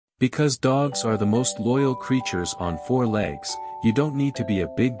Because dogs are the most loyal creatures on four legs, you don't need to be a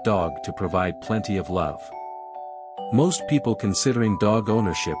big dog to provide plenty of love. Most people considering dog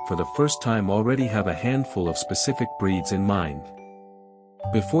ownership for the first time already have a handful of specific breeds in mind.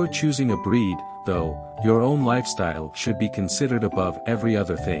 Before choosing a breed, though, your own lifestyle should be considered above every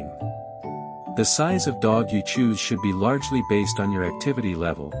other thing. The size of dog you choose should be largely based on your activity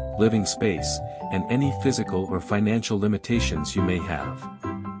level, living space, and any physical or financial limitations you may have.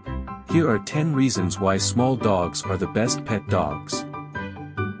 Here are 10 reasons why small dogs are the best pet dogs.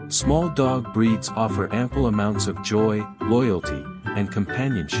 Small dog breeds offer ample amounts of joy, loyalty, and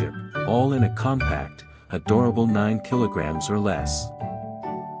companionship, all in a compact, adorable 9 kilograms or less.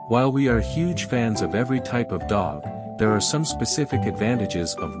 While we are huge fans of every type of dog, there are some specific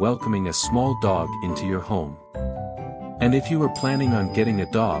advantages of welcoming a small dog into your home. And if you are planning on getting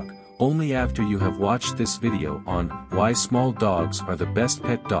a dog, only after you have watched this video on why small dogs are the best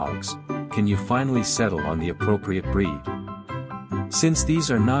pet dogs, can you finally settle on the appropriate breed. Since these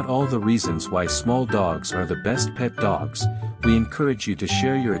are not all the reasons why small dogs are the best pet dogs, we encourage you to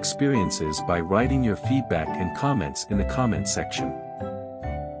share your experiences by writing your feedback and comments in the comment section.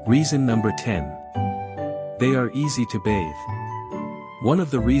 Reason number 10. They are easy to bathe. One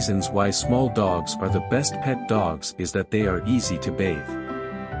of the reasons why small dogs are the best pet dogs is that they are easy to bathe.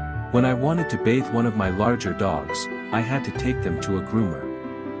 When I wanted to bathe one of my larger dogs, I had to take them to a groomer.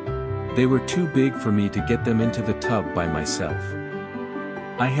 They were too big for me to get them into the tub by myself.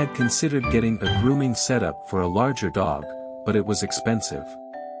 I had considered getting a grooming setup for a larger dog, but it was expensive.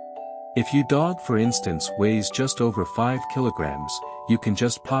 If your dog for instance weighs just over 5 kilograms, you can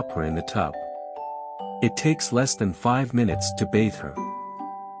just pop her in the tub. It takes less than 5 minutes to bathe her.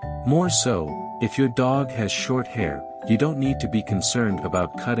 More so, if your dog has short hair, you don't need to be concerned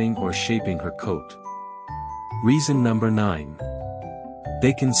about cutting or shaping her coat. Reason number 9.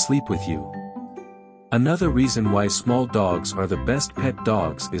 They can sleep with you. Another reason why small dogs are the best pet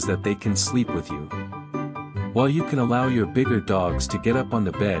dogs is that they can sleep with you. While you can allow your bigger dogs to get up on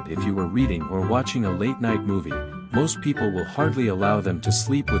the bed if you were reading or watching a late-night movie, most people will hardly allow them to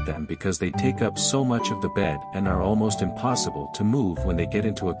sleep with them because they take up so much of the bed and are almost impossible to move when they get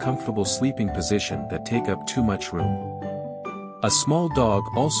into a comfortable sleeping position that take up too much room. A small dog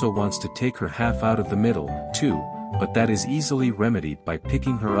also wants to take her half out of the middle, too, but that is easily remedied by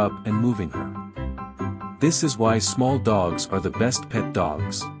picking her up and moving her. This is why small dogs are the best pet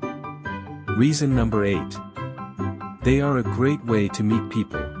dogs. Reason number 8. They are a great way to meet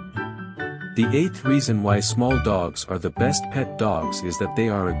people. The 8th reason why small dogs are the best pet dogs is that they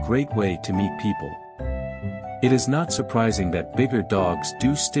are a great way to meet people. It is not surprising that bigger dogs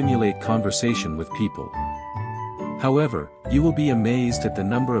do stimulate conversation with people. However, you will be amazed at the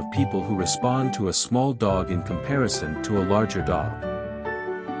number of people who respond to a small dog in comparison to a larger dog.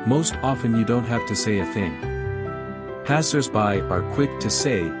 Most often you don't have to say a thing. Passers-by are quick to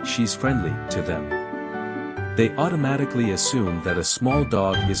say, "She's friendly," to them. They automatically assume that a small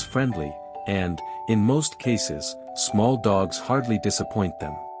dog is friendly, and, in most cases, small dogs hardly disappoint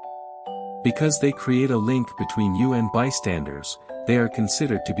them. Because they create a link between you and bystanders, they are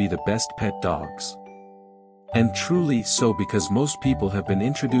considered to be the best pet dogs. And truly so because most people have been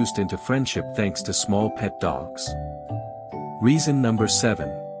introduced into friendship thanks to small pet dogs. Reason number 7.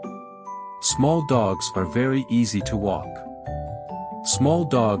 Small dogs are very easy to walk. Small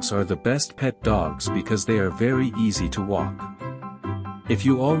dogs are the best pet dogs because they are very easy to walk. If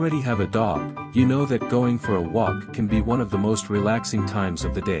you already have a dog, you know that going for a walk can be one of the most relaxing times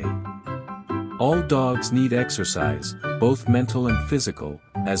of the day. All dogs need exercise, both mental and physical,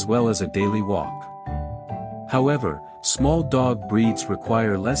 as well as a daily walk. However, small dog breeds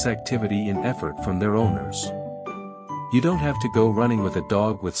require less activity and effort from their owners. You don't have to go running with a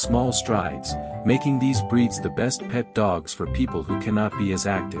dog with small strides, making these breeds the best pet dogs for people who cannot be as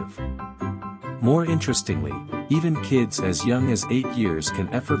active. More interestingly, even kids as young as 8 years can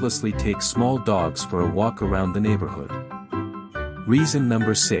effortlessly take small dogs for a walk around the neighborhood. Reason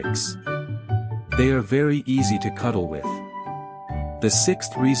number 6. They are very easy to cuddle with. The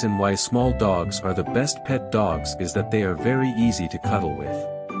 6th reason why small dogs are the best pet dogs is that they are very easy to cuddle with.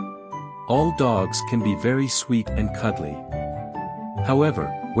 All dogs can be very sweet and cuddly. However,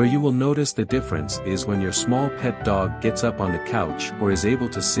 where you will notice the difference is when your small pet dog gets up on the couch or is able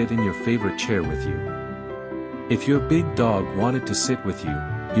to sit in your favorite chair with you. If your big dog wanted to sit with you,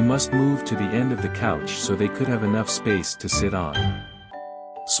 you must move to the end of the couch so they could have enough space to sit on.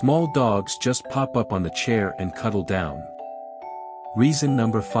 Small dogs just pop up on the chair and cuddle down. Reason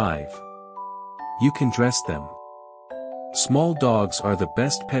number 5. You can dress them. Small dogs are the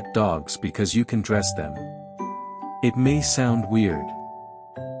best pet dogs because you can dress them. It may sound weird.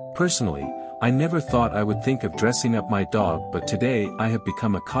 Personally, I never thought I would think of dressing up my dog, but today I have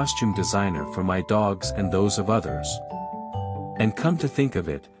become a costume designer for my dogs and those of others. And come to think of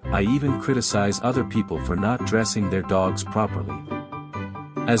it, I even criticize other people for not dressing their dogs properly.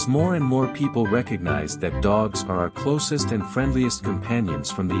 As more and more people recognize that dogs are our closest and friendliest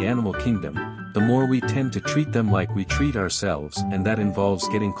companions from the animal kingdom, the more we tend to treat them like we treat ourselves, and that involves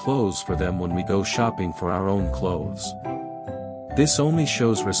getting clothes for them when we go shopping for our own clothes. This only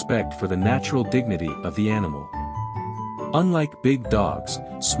shows respect for the natural dignity of the animal. Unlike big dogs,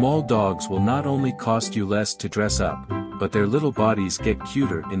 small dogs will not only cost you less to dress up, but their little bodies get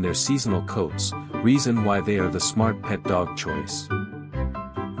cuter in their seasonal coats, reason why they are the smart pet dog choice.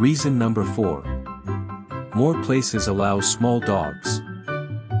 Reason number 4. More places allow small dogs.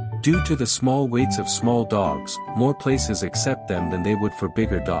 Due to the small weights of small dogs, more places accept them than they would for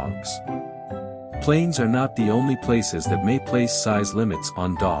bigger dogs. Planes are not the only places that may place size limits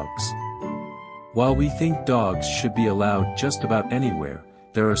on dogs. While we think dogs should be allowed just about anywhere,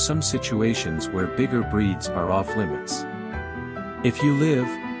 there are some situations where bigger breeds are off limits. If you live,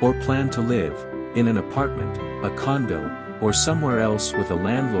 or plan to live, in an apartment, a condo, or somewhere else with a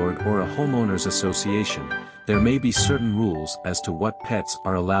landlord or a homeowners association, there may be certain rules as to what pets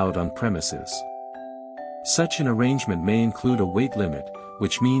are allowed on premises. Such an arrangement may include a weight limit,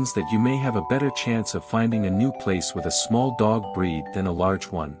 which means that you may have a better chance of finding a new place with a small dog breed than a large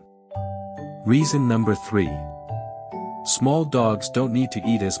one. Reason number 3. Small dogs don't need to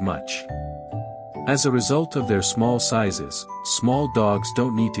eat as much. As a result of their small sizes, small dogs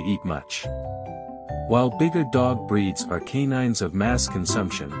don't need to eat much. While bigger dog breeds are canines of mass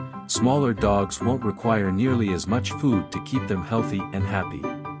consumption, smaller dogs won't require nearly as much food to keep them healthy and happy.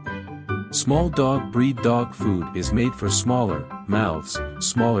 Small dog breed dog food is made for smaller mouths,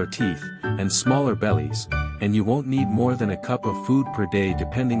 smaller teeth, and smaller bellies, and you won't need more than a cup of food per day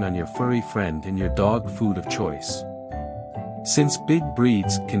depending on your furry friend and your dog food of choice. Since big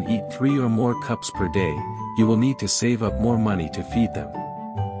breeds can eat 3 or more cups per day, you will need to save up more money to feed them.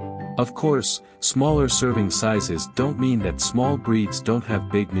 Of course, smaller serving sizes don't mean that small breeds don't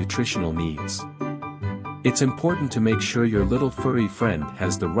have big nutritional needs. It's important to make sure your little furry friend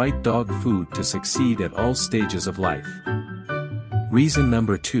has the right dog food to succeed at all stages of life. Reason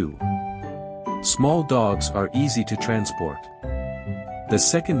number 2. Small dogs are easy to transport. The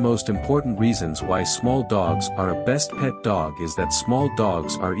second most important reasons why small dogs are a best pet dog is that small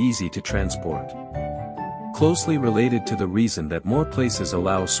dogs are easy to transport. Closely related to the reason that more places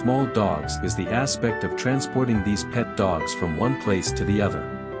allow small dogs is the aspect of transporting these pet dogs from one place to the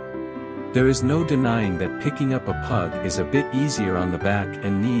other. There is no denying that picking up a pug is a bit easier on the back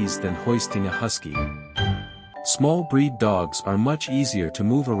and knees than hoisting a husky. Small breed dogs are much easier to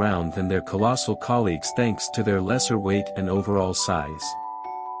move around than their colossal colleagues thanks to their lesser weight and overall size.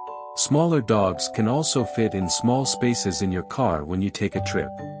 Smaller dogs can also fit in small spaces in your car when you take a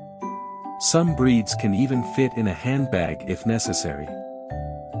trip. Some breeds can even fit in a handbag if necessary.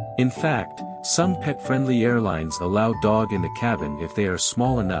 In fact, some pet-friendly airlines allow dog in the cabin if they are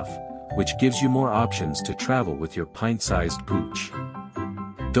small enough, which gives you more options to travel with your pint-sized pooch.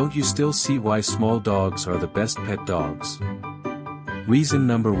 Don't you still see why small dogs are the best pet dogs? Reason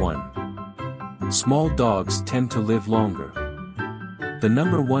number 1. Small dogs tend to live longer. The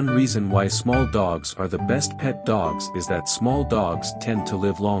number 1 reason why small dogs are the best pet dogs is that small dogs tend to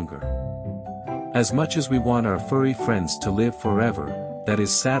live longer. As much as we want our furry friends to live forever, that is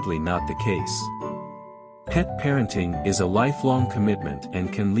sadly not the case. Pet parenting is a lifelong commitment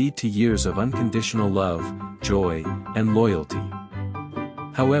and can lead to years of unconditional love, joy, and loyalty.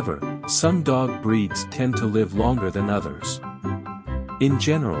 However, some dog breeds tend to live longer than others. In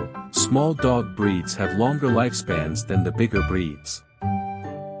general, small dog breeds have longer lifespans than the bigger breeds.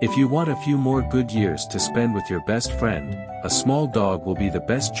 If you want a few more good years to spend with your best friend, a small dog will be the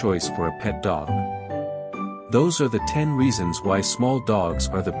best choice for a pet dog. Those are the 10 reasons why small dogs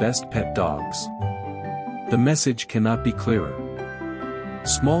are the best pet dogs. The message cannot be clearer.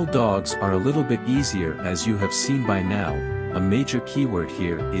 Small dogs are a little bit easier, as you have seen by now. A major keyword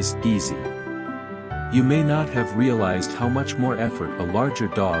here is easy. You may not have realized how much more effort a larger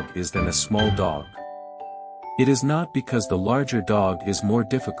dog is than a small dog. It is not because the larger dog is more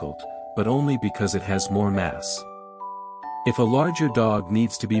difficult, but only because it has more mass. If a larger dog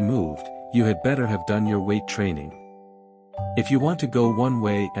needs to be moved, you had better have done your weight training. If you want to go one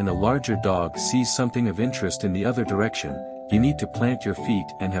way and a larger dog sees something of interest in the other direction, you need to plant your feet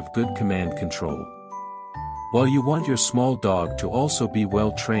and have good command control. While you want your small dog to also be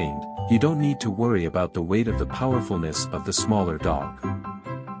well trained, you don't need to worry about the weight of the powerfulness of the smaller dog.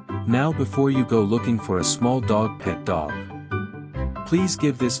 Now, before you go looking for a small dog pet dog, Please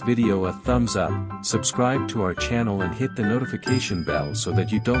give this video a thumbs up, subscribe to our channel and hit the notification bell so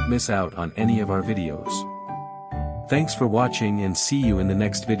that you don't miss out on any of our videos. Thanks for watching and see you in the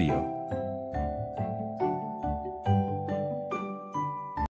next video.